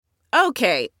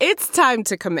Okay, it's time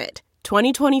to commit.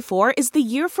 2024 is the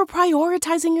year for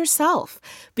prioritizing yourself.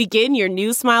 Begin your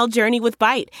new smile journey with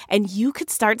Byte, and you could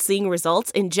start seeing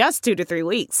results in just 2 to 3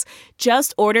 weeks.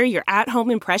 Just order your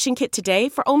at-home impression kit today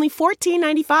for only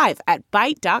 $14.95 at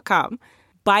Byte.com.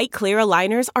 Byte Clear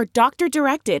aligners are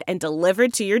doctor-directed and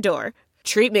delivered to your door.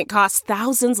 Treatment costs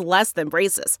thousands less than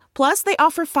braces. Plus, they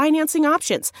offer financing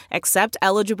options, accept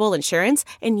eligible insurance,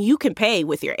 and you can pay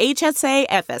with your HSA,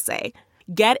 FSA.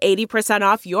 Get 80%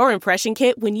 off your impression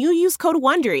kit when you use code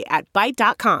WONDERY at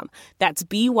Byte.com. That's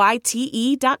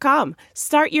BYTE.com.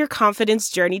 Start your confidence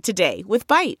journey today with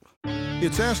Byte.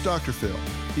 It's Ask Dr. Phil.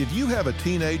 If you have a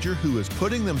teenager who is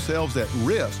putting themselves at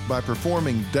risk by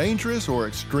performing dangerous or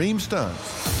extreme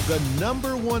stunts, the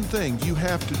number one thing you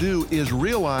have to do is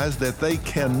realize that they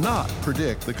cannot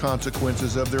predict the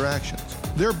consequences of their actions.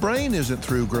 Their brain isn't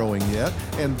through growing yet,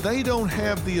 and they don't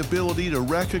have the ability to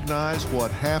recognize what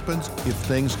happens if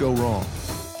things go wrong.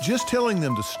 Just telling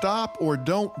them to stop or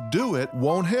don't do it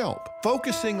won't help.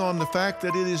 Focusing on the fact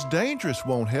that it is dangerous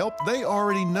won't help. They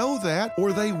already know that,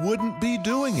 or they wouldn't be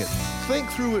doing it. Think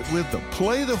through it with them.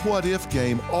 Play the what-if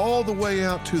game all the way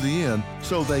out to the end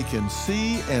so they can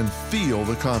see and feel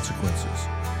the consequences.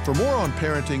 For more on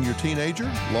parenting your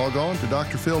teenager, log on to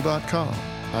drphil.com.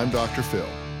 I'm Dr. Phil.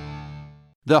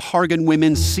 The Hargan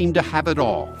women seem to have it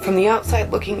all. From the outside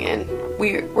looking in,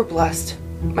 we were blessed.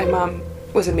 My mom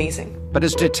was amazing. But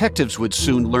as detectives would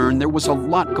soon learn, there was a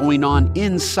lot going on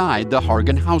inside the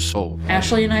Hargan household.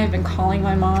 Ashley and I have been calling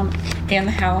my mom and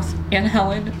the house and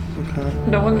Helen. Okay.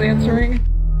 No one's answering.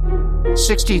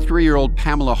 63-year-old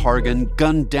Pamela Hargan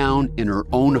gunned down in her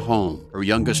own home. Her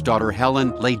youngest daughter,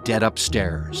 Helen, lay dead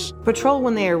upstairs. Patrol,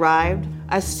 when they arrived,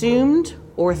 assumed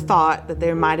or thought that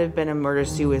there might have been a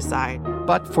murder-suicide.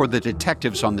 But for the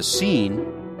detectives on the scene,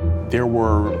 there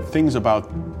were things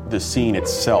about the scene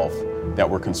itself that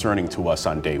were concerning to us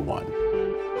on day one.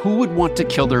 Who would want to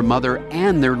kill their mother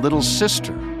and their little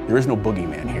sister? There is no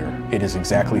boogeyman here. It is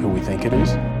exactly who we think it is.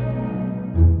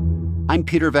 I'm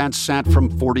Peter Van Sant from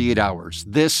 48 Hours.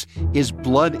 This is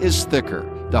Blood is Thicker,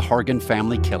 the Hargan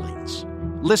family killings.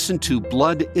 Listen to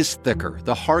Blood is Thicker,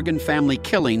 the Hargan family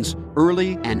killings,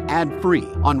 early and ad-free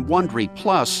on Wondery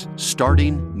Plus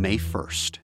starting May 1st.